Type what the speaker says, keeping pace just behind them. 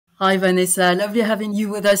Hi, Vanessa. Lovely having you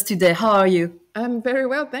with us today. How are you? I'm very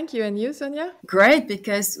well, thank you. And you, Sonia? Great,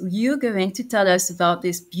 because you're going to tell us about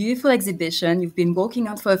this beautiful exhibition you've been working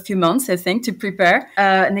on for a few months, I think, to prepare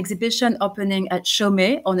an exhibition opening at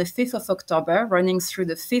Chaumet on the 5th of October, running through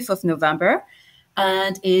the 5th of November.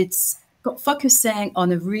 And it's focusing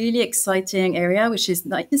on a really exciting area, which is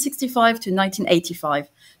 1965 to 1985.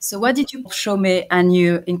 So why did you, Chaumet and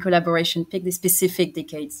you, in collaboration, pick these specific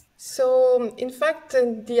decades? So, in fact,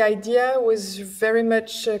 the idea was very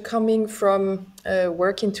much coming from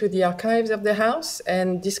work into the archives of the house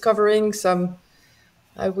and discovering some,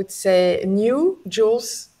 I would say, new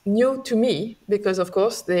jewels, new to me, because of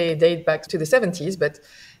course they date back to the 70s, but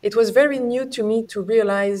it was very new to me to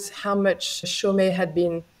realize how much Chaumet had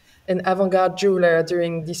been an avant-garde jeweler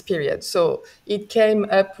during this period. So it came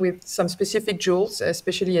up with some specific jewels,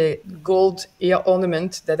 especially a gold ear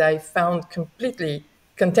ornament that I found completely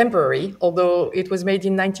contemporary, although it was made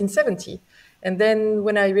in 1970. And then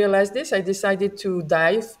when I realized this, I decided to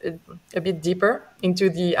dive a bit deeper into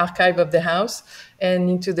the archive of the house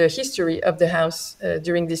and into the history of the house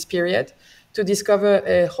during this period to discover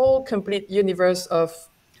a whole complete universe of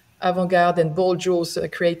avant-garde and bold jewels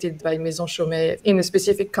created by Maison Chaumet in a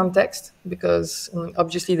specific context, because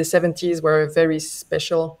obviously the 70s were a very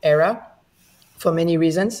special era for many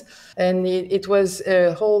reasons. And it was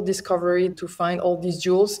a whole discovery to find all these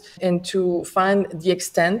jewels and to find the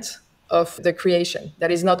extent of the creation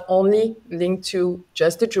that is not only linked to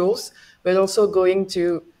just the jewels, but also going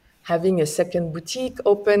to having a second boutique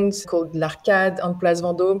opened called L'Arcade on Place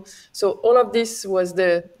Vendôme. So all of this was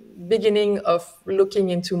the beginning of looking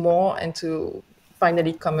into more and to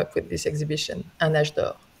finally come up with this exhibition, Un Âge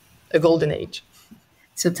d'Or, a golden age.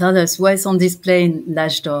 So tell us, what's on display in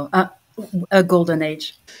L'Âge d'Or, a golden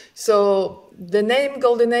age? So the name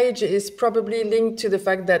Golden Age is probably linked to the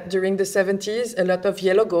fact that during the 70s, a lot of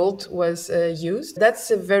yellow gold was used.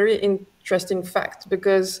 That's a very interesting fact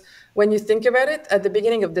because when you think about it, at the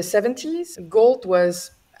beginning of the 70s, gold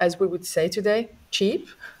was, as we would say today, cheap.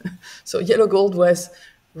 So yellow gold was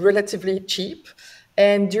relatively cheap.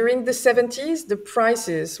 And during the 70s, the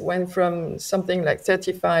prices went from something like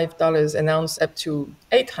 $35 an ounce up to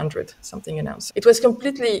 $800 something an ounce. It was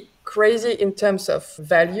completely crazy in terms of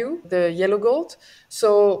value, the yellow gold.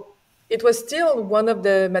 So it was still one of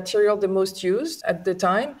the material the most used at the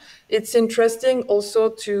time. It's interesting also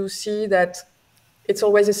to see that it's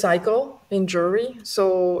always a cycle in jewelry.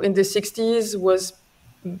 So in the 60s was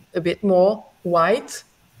a bit more white,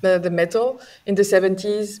 the metal. In the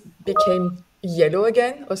 70s became yellow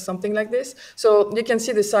again or something like this. So you can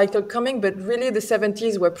see the cycle coming, but really the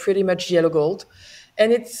 70s were pretty much yellow gold.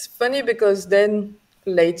 And it's funny because then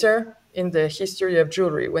later in the history of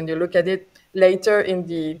jewelry, when you look at it later in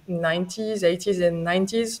the 90s, 80s and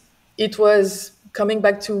 90s, it was coming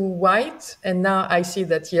back to white. And now I see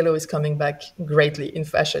that yellow is coming back greatly in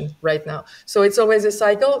fashion right now. So it's always a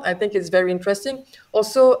cycle. I think it's very interesting.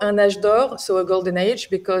 Also, un âge d'or, so a golden age,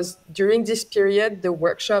 because during this period, the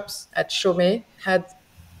workshops at Chaumet had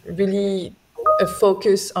really a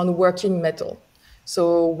focus on working metal.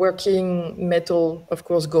 So working metal, of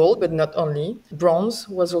course, gold, but not only. Bronze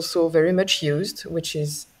was also very much used, which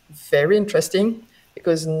is very interesting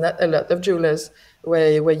because not a lot of jewelers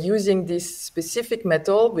were using this specific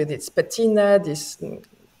metal with its patina, this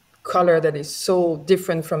color that is so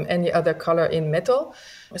different from any other color in metal.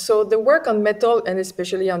 So the work on metal, and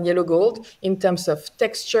especially on yellow gold, in terms of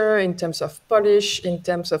texture, in terms of polish, in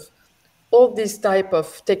terms of all these type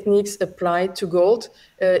of techniques applied to gold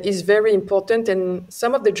is very important. And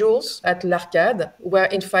some of the jewels at L'Arcade were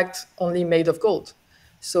in fact only made of gold.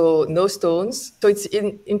 So no stones. So it's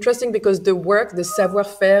interesting because the work, the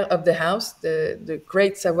savoir-faire of the house, the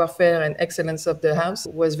great savoir-faire and excellence of the house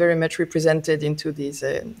was very much represented into these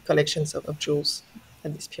collections of jewels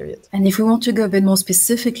at this period. And if we want to go a bit more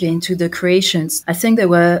specifically into the creations, I think there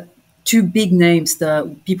were two big names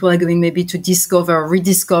that people are going maybe to discover or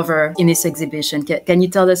rediscover in this exhibition. Can you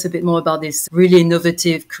tell us a bit more about these really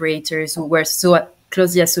innovative creators who were so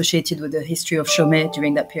closely associated with the history of Chaumet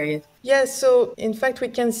during that period? Yes, so in fact, we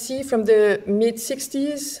can see from the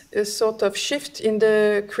mid-60s a sort of shift in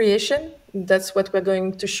the creation. That's what we're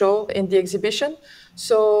going to show in the exhibition.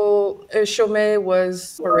 So Chaumet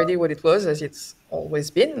was already what it was, as it's always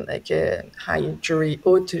been, like a high jewelry,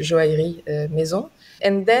 haute joaillerie maison.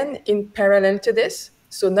 And then in parallel to this,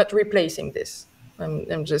 so not replacing this,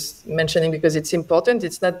 I'm just mentioning because it's important.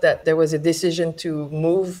 It's not that there was a decision to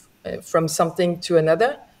move from something to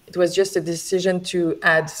another. It was just a decision to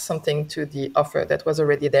add something to the offer that was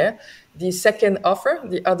already there. The second offer,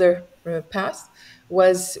 the other path,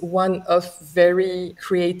 was one of very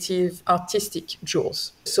creative, artistic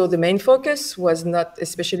jewels. So the main focus was not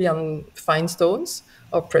especially on fine stones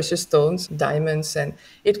or precious stones, diamonds, and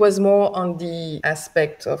it was more on the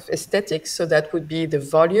aspect of aesthetics. So that would be the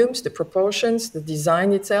volumes, the proportions, the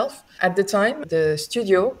design itself. At the time, the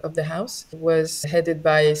studio of the house was headed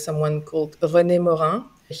by someone called René Morin.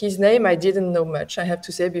 His name I didn't know much, I have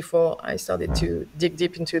to say, before I started to dig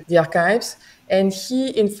deep into the archives. And he,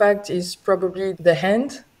 in fact, is probably the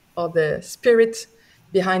hand or the spirit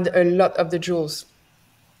behind a lot of the jewels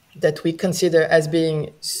that we consider as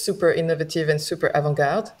being super innovative and super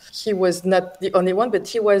avant-garde. He was not the only one, but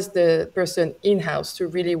he was the person in-house to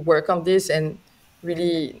really work on this and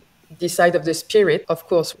really decide of the spirit, of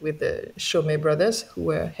course, with the Chaumet brothers who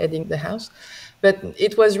were heading the house. But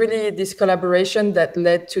it was really this collaboration that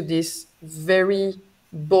led to this very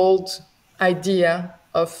bold idea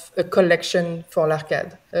of a collection for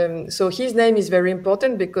l'Arcade. So his name is very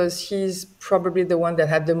important because he's probably the one that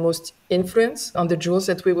had the most influence on the jewels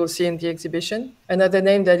that we will see in the exhibition. Another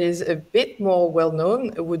name that is a bit more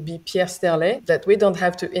well-known would be Pierre Sterlet, that we don't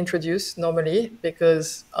have to introduce normally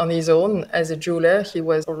because on his own, as a jeweler, he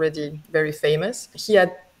was already very famous. He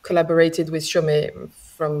had collaborated with Chaumet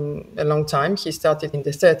from a long time. He started in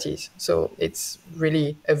the 30s, so it's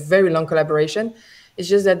really a very long collaboration. It's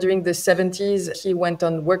just that during the 70s, he went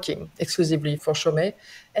on working exclusively for Chaumet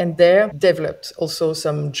and there developed also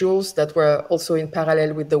some jewels that were also in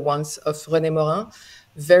parallel with the ones of René Morin.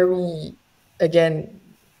 Very, again,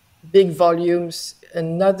 big volumes,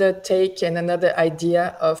 another take and another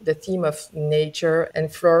idea of the theme of nature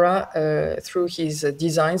and flora through his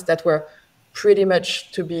designs that were pretty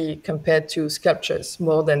much to be compared to sculptures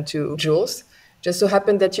more than to jewels. Just so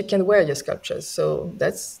happened that you can wear your sculptures. So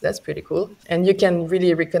that's pretty cool. And you can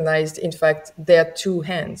really recognize, in fact, their two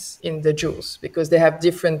hands in the jewels because they have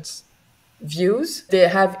different views. They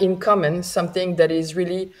have in common something that is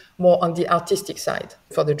really more on the artistic side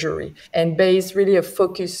for the jewelry and based really a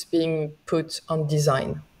focus being put on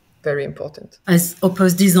design. Very important. As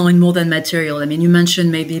opposed design more than material. I mean, you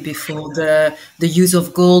mentioned maybe before the use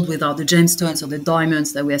of gold without the gemstones or the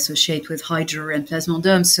diamonds that we associate with high jewelry and plasmon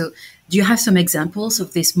dome. So do you have some examples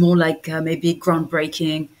of this more like maybe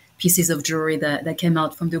groundbreaking pieces of jewelry that came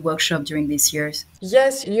out from the workshop during these years?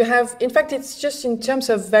 Yes, you have. In fact, it's just in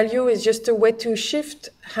terms of value, it's just a way to shift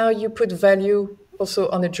how you put value also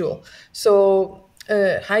on a jewel. So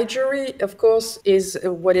high jewelry, of course, is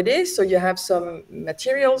what it is. So you have some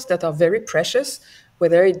materials that are very precious,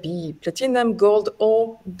 whether it be platinum, gold,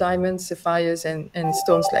 or diamonds, sapphires, and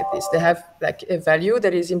stones like this. They have like a value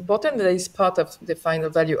that is important, that is part of the final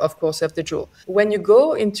value, of course, of the jewel. When you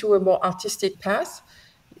go into a more artistic path,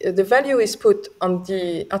 the value is put on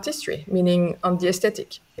the artistry, meaning on the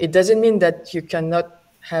aesthetic. It doesn't mean that you cannot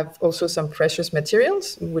have also some precious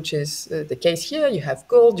materials, which is the case here. You have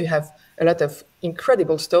gold, you have a lot of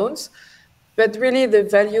incredible stones, but really the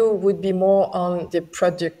value would be more on the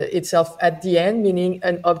product itself at the end, meaning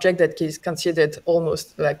an object that is considered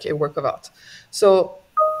almost like a work of art. So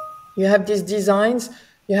you have these designs,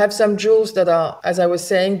 you have some jewels that are, as I was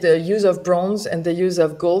saying, the use of bronze and the use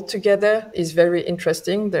of gold together is very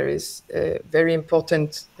interesting. There is a very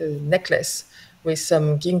important necklace with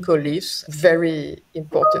some ginkgo leaves, very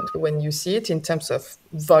important when you see it in terms of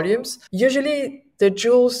volumes. Usually the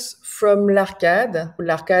jewels from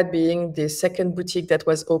l'Arcade being the second boutique that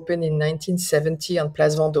was opened in 1970 on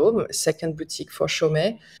Place Vendôme, second boutique for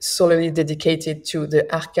Chaumet, solely dedicated to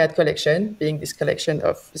the Arcade collection, being this collection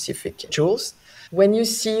of specific jewels. When you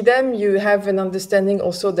see them, you have an understanding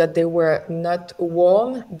also that they were not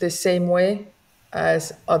worn the same way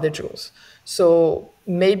as other jewels. So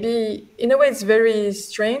maybe, in a way, it's very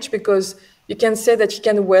strange because you can say that you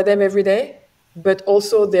can wear them every day, but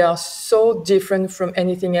also they are so different from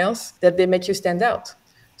anything else that they make you stand out.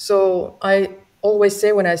 So I always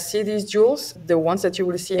say when I see these jewels, the ones that you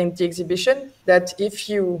will see in the exhibition, that if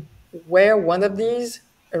you wear one of these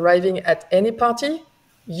arriving at any party,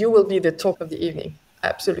 you will be the talk of the evening.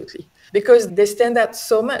 Absolutely. Because they stand out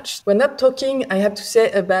so much. We're not talking, I have to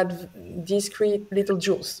say, about discreet little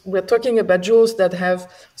jewels. We're talking about jewels that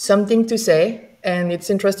have something to say. And it's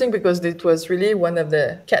interesting because it was really one of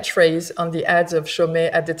the catchphrases on the ads of Chaumet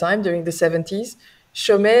at the time during the 70s.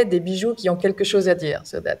 Chaumet, des bijoux qui ont quelque chose à dire.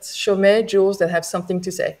 So that's Chaumet, jewels that have something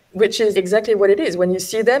to say, which is exactly what it is. When you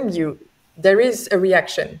see them, there is a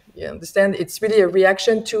reaction. You understand? It's really a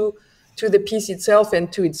reaction to the piece itself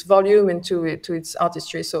and to its volume and to its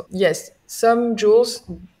artistry. So yes, some jewels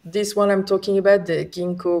This one I'm talking about, the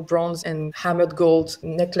ginkgo bronze and hammered gold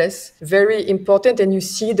necklace, very important. And you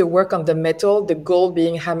see the work on the metal, the gold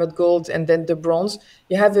being hammered gold, and then the bronze.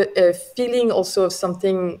 You have a feeling also of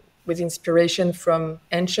something with inspiration from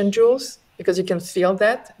ancient jewels, because you can feel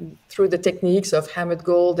that through the techniques of hammered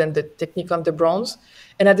gold and the technique on the bronze.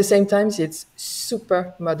 And at the same time, it's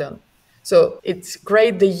super modern. So it's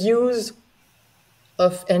great, the use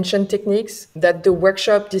of ancient techniques that the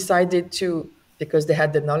workshop decided to, because they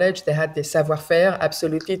had the knowledge, they had the savoir-faire,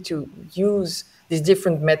 absolutely, to use these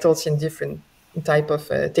different metals in different type of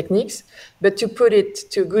techniques, but to put it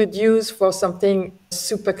to good use for something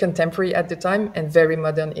super contemporary at the time and very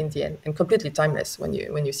modern in the end, and completely timeless when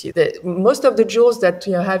you see most of the jewels that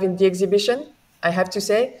you have in the exhibition. I have to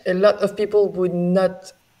say, a lot of people would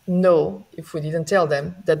not know if we didn't tell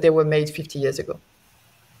them that they were made 50 years ago.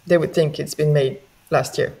 They would think it's been made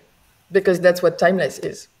last year, because that's what timeless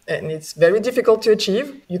is. And it's very difficult to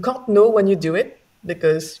achieve. You can't know when you do it,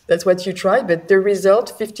 because that's what you try. But the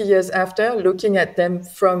result 50 years after, looking at them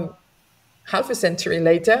from half a century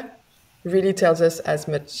later, really tells us as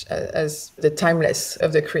much as the timeless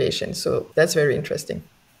of the creation. So that's very interesting.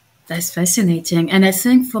 That's fascinating. And I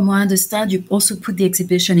think from what I understand, you also put the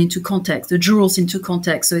exhibition into context, the jewels into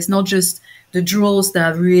context. So it's not just the jewels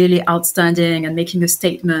that are really outstanding and making a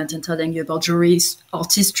statement and telling you about jewelry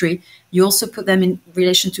artistry. You also put them in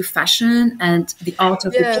relation to fashion and the art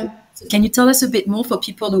of the people. Can you tell us a bit more for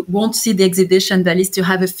people who won't see the exhibition, but at least to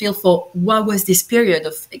have a feel for what was this period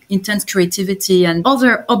of intense creativity and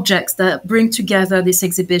other objects that bring together this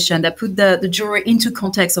exhibition, that put the jewelry into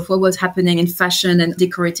context of what was happening in fashion and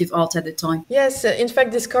decorative art at the time? Yes, in fact,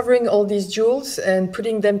 discovering all these jewels and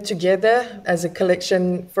putting them together as a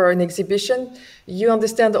collection for an exhibition, you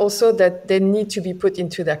understand also that they need to be put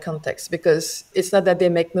into their context, because it's not that they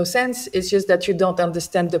make no sense, it's just that you don't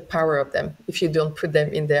understand the power of them if you don't put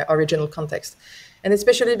them in their original context. And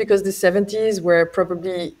especially because the 70s were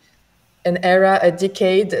probably an era, a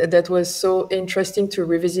decade that was so interesting to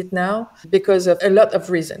revisit now because of a lot of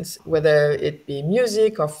reasons, whether it be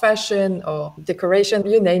music or fashion or decoration,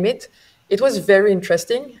 you name it. It was very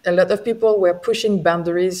interesting. A lot of people were pushing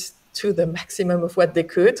boundaries to the maximum of what they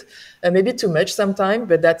could, maybe too much sometimes,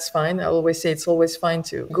 but that's fine. I always say it's always fine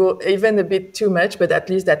to go even a bit too much, but at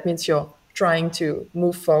least that means you're trying to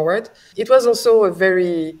move forward. It was also a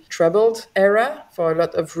very troubled era for a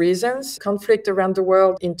lot of reasons. Conflict around the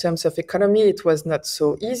world in terms of economy, it was not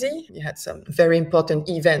so easy. You had some very important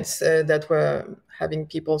events that were having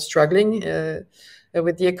people struggling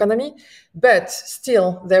with the economy. But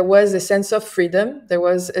still, there was a sense of freedom. There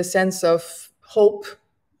was a sense of hope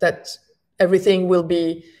that everything will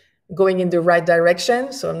be going in the right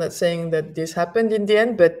direction. So I'm not saying that this happened in the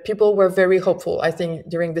end, but people were very hopeful, I think,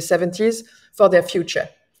 during the 70s for their future.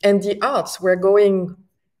 And the arts were going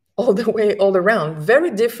all the way, all around, very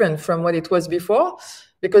different from what it was before,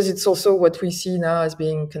 because it's also what we see now as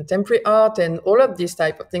being contemporary art, and all of these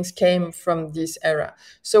type of things came from this era.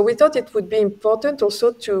 So we thought it would be important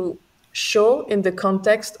also to show in the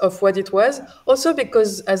context of what it was. Also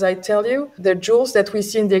because, as I tell you, the jewels that we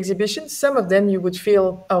see in the exhibition, some of them you would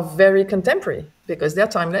feel are very contemporary because they're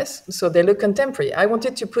timeless, so they look contemporary. I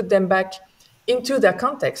wanted to put them back into their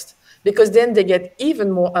context, because then they get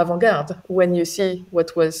even more avant-garde when you see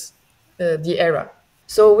what was the era.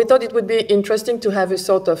 So we thought it would be interesting to have a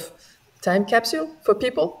sort of time capsule for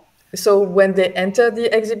people. So when they enter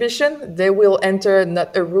the exhibition, they will enter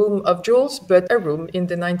not a room of jewels, but a room in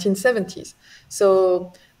the 1970s.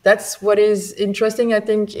 So that's what is interesting, I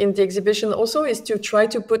think, in the exhibition also, is to try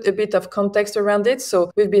to put a bit of context around it.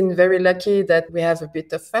 So we've been very lucky that we have a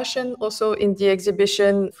bit of fashion also in the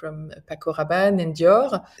exhibition from Paco Rabanne and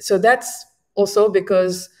Dior. So that's also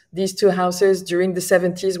because these two houses during the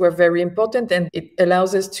 70s were very important, and it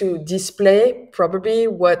allows us to display probably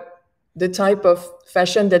what the type of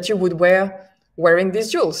fashion that you would wear wearing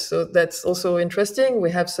these jewels. So that's also interesting.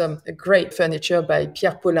 We have some great furniture by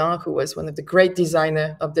Pierre Paulin, who was one of the great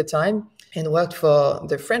designers of the time and worked for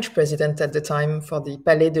the French president at the time for the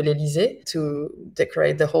Palais de l'Élysée to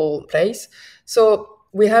decorate the whole place. So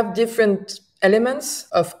we have different elements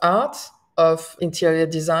of art, of interior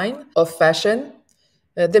design, of fashion.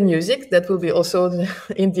 The music that will be also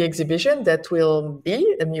in the exhibition, that will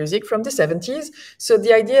be a music from the 70s. So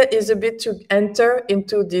the idea is a bit to enter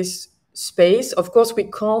into this space. Of course, we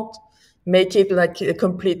can't make it like a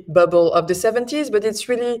complete bubble of the 70s, but it's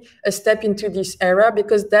really a step into this era,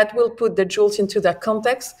 because that will put the jewels into their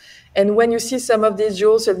context. And when you see some of these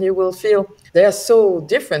jewels, and you will feel they are so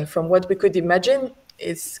different from what we could imagine,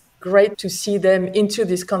 it's great to see them into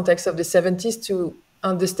this context of the 70s to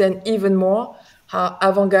understand even more how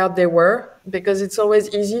avant-garde they were, because it's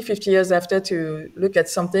always easy 50 years after to look at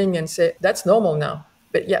something and say, that's normal now.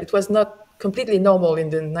 But yeah, it was not completely normal in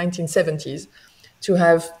the 1970s to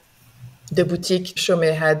have the boutique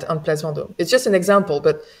Chaumet had on Place Vendôme. It's just an example,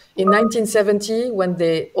 but in 1970, when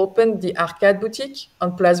they opened the Arcade boutique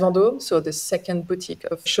on Place Vendôme, so the second boutique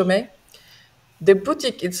of Chaumet, the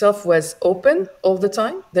boutique itself was open all the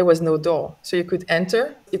time. There was no door, so you could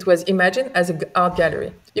enter. It was imagined as an art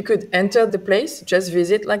gallery. You could enter the place, just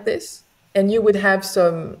visit like this, and you would have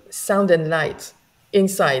some sound and light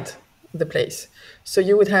inside the place. So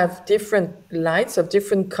you would have different lights of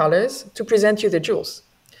different colors to present you the jewels.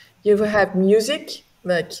 You will have music,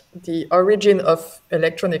 like the origin of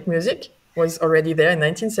electronic music was already there in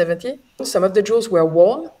 1970. Some of the jewels were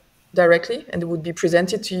worn directly and it would be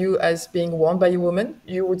presented to you as being worn by a woman.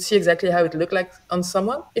 You would see exactly how it looked like on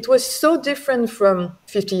someone. It was so different from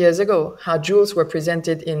 50 years ago, how jewels were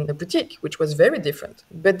presented in the boutique, which was very different.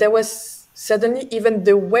 But there was suddenly even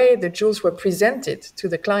the way the jewels were presented to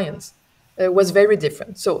the clients was very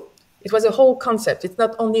different. So it was a whole concept. It's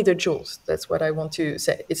not only the jewels. That's what I want to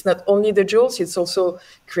say. It's not only the jewels. It's also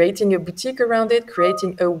creating a boutique around it,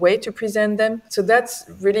 creating a way to present them. So that's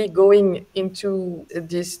really going into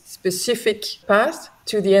this specific path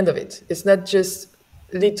to the end of it. It's not just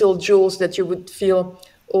little jewels that you would feel,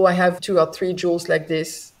 oh, I have 2 or 3 jewels like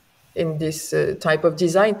this in this type of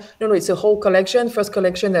design. No, it's a whole collection. First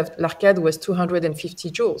collection of L'Arcade was 250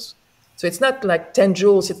 jewels. So it's not like 10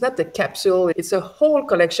 jewels, it's not the capsule, it's a whole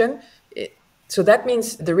collection. So that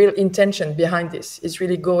means the real intention behind this is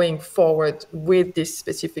really going forward with this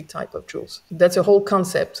specific type of jewels. That's a whole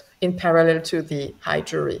concept in parallel to the high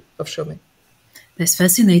jewelry of Chaumet. That's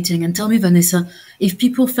fascinating. And tell me, Vanessa, if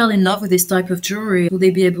people fell in love with this type of jewelry, will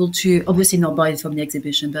they be able to, obviously not buy it from the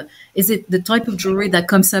exhibition, but is it the type of jewelry that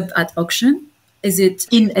comes up at auction? Is it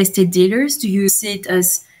in estate dealers? Do you see it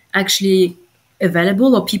as actually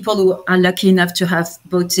available, or people who are lucky enough to have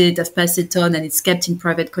bought it, have passed it on, and it's kept in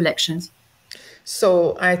private collections?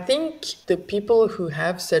 So I think the people who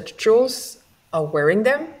have such jewels are wearing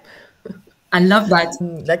them. I love that.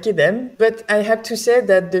 Lucky them. But I have to say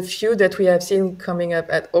that the few that we have seen coming up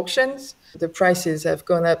at auctions, the prices have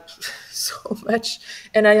gone up so much.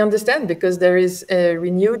 And I understand, because there is a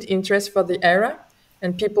renewed interest for the era,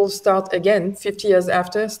 and people start again, 50 years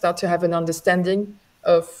after, start to have an understanding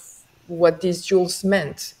of what these jewels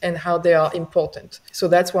meant and how they are important. So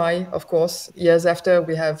that's why, of course, years after,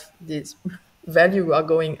 we have these value are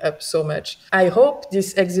going up so much. I hope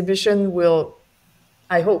this exhibition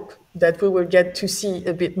I hope that we will get to see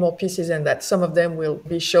a bit more pieces, and that some of them will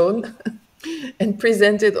be shown and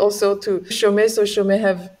presented also to Chaumet, so Chaumet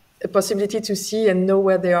have a possibility to see and know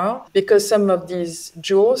where they are, because some of these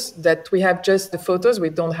jewels that we have just the photos, we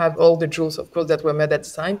don't have all the jewels, of course, that were made at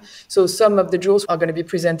the time. So some of the jewels are going to be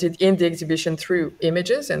presented in the exhibition through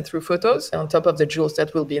images and through photos on top of the jewels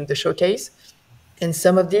that will be in the showcase. And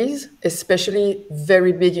some of these, especially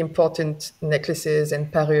very big, important necklaces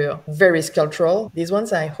and parures, very sculptural. These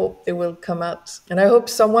ones, I hope they will come out. And I hope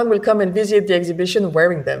someone will come and visit the exhibition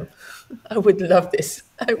wearing them. I would love this.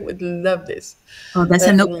 I would love this. Oh, that's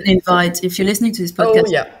an open invite. If you're listening to this podcast,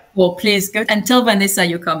 oh, yeah. Well, please go and tell Vanessa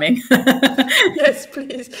you're coming. Yes,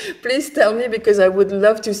 please. Please tell me, because I would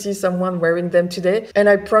love to see someone wearing them today. And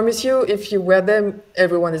I promise you, if you wear them,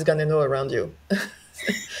 everyone is going to know around you.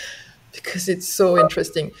 Because it's so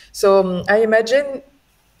interesting. So I imagine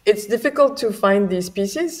it's difficult to find these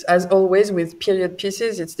pieces. As always with period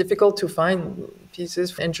pieces, it's difficult to find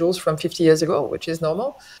pieces and jewels from 50 years ago, which is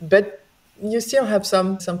normal. But you still have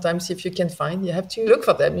some. Sometimes if you can find, you have to look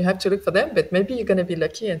for them. But maybe you're going to be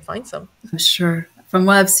lucky and find some. I'm sure. From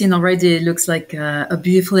what I've seen already, it looks like a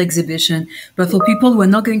beautiful exhibition. But for people who are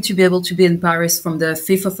not going to be able to be in Paris from the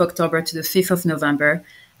 5th of October to the 5th of November,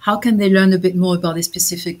 how can they learn a bit more about this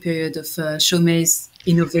specific period of Chaumet's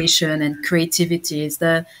innovation and creativity? Is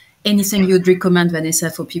there anything you'd recommend, Vanessa,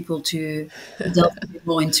 for people to delve a bit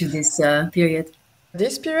more into this period?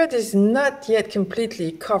 This period is not yet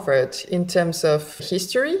completely covered in terms of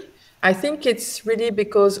history. I think it's really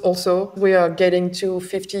because also we are getting to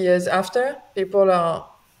 50 years after.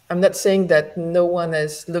 I'm not saying that no one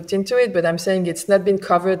has looked into it, but I'm saying it's not been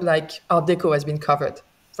covered like Art Deco has been covered.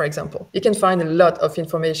 For example, you can find a lot of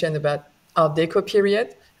information about Art Deco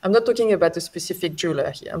period. I'm not talking about a specific jeweler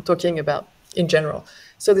here. I'm talking about in general.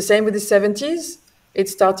 So the same with the 70s.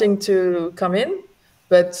 It's starting to come in,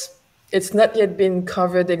 but It's not yet been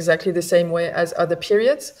covered exactly the same way as other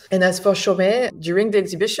periods. And as for Chaumet, during the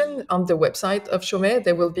exhibition on the website of Chaumet,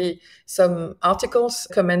 there will be some articles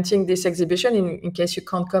commenting this exhibition. In case you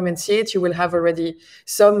can't come and see it, you will have already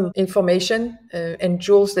some information and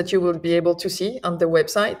jewels that you will be able to see on the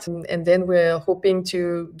website. And then we're hoping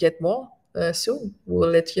to get more. Soon. We'll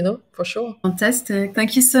let you know for sure. Fantastic.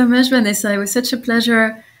 Thank you so much, Vanessa. It was such a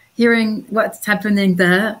pleasure hearing what's happening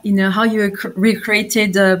there, how you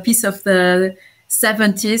recreated a piece of the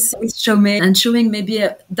 70s with Chaumet and showing maybe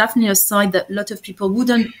definitely a side that a lot of people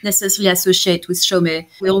wouldn't necessarily associate with Chaumet.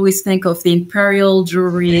 We always think of the imperial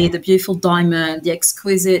jewelry, the beautiful diamond, the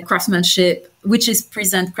exquisite craftsmanship, which is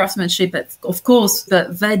present craftsmanship, of course,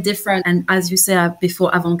 but very different. And as you said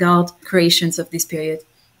before, avant-garde creations of this period.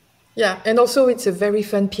 Yeah, and also it's a very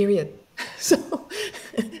fun period.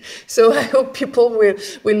 So I hope people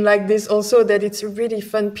will like this also, that it's a really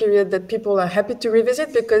fun period that people are happy to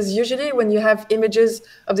revisit, because usually when you have images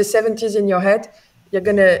of the 70s in your head, you're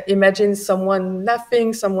going to imagine someone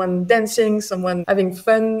laughing, someone dancing, someone having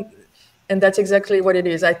fun. And that's exactly what it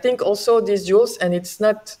is. I think also these jewels, and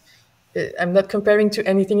I'm not comparing to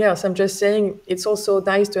anything else. I'm just saying it's also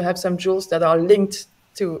nice to have some jewels that are linked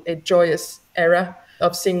to a joyous era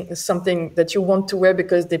of seeing something that you want to wear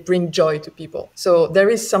because they bring joy to people. So there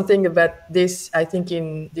is something about this, I think,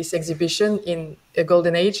 in this exhibition, in a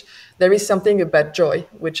golden age, there is something about joy,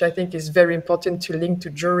 which I think is very important to link to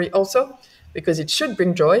jewelry also, because it should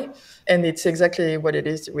bring joy. And it's exactly what it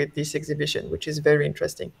is with this exhibition, which is very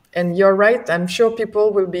interesting. And you're right, I'm sure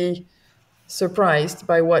people will be surprised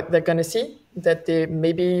by what they're going to see, that they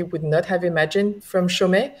maybe would not have imagined from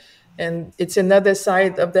Chaumet. And it's another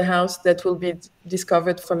side of the house that will be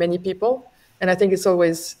discovered for many people. And I think it's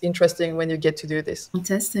always interesting when you get to do this.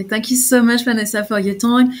 Fantastic. Thank you so much, Vanessa, for your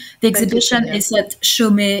time. The exhibition is at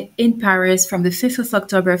Chaumet in Paris from the 5th of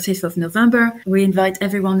October, 5th of November. We invite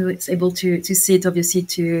everyone who is able to see it, obviously,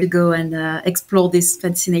 to go and explore this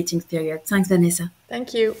fascinating period. Thanks, Vanessa.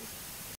 Thank you.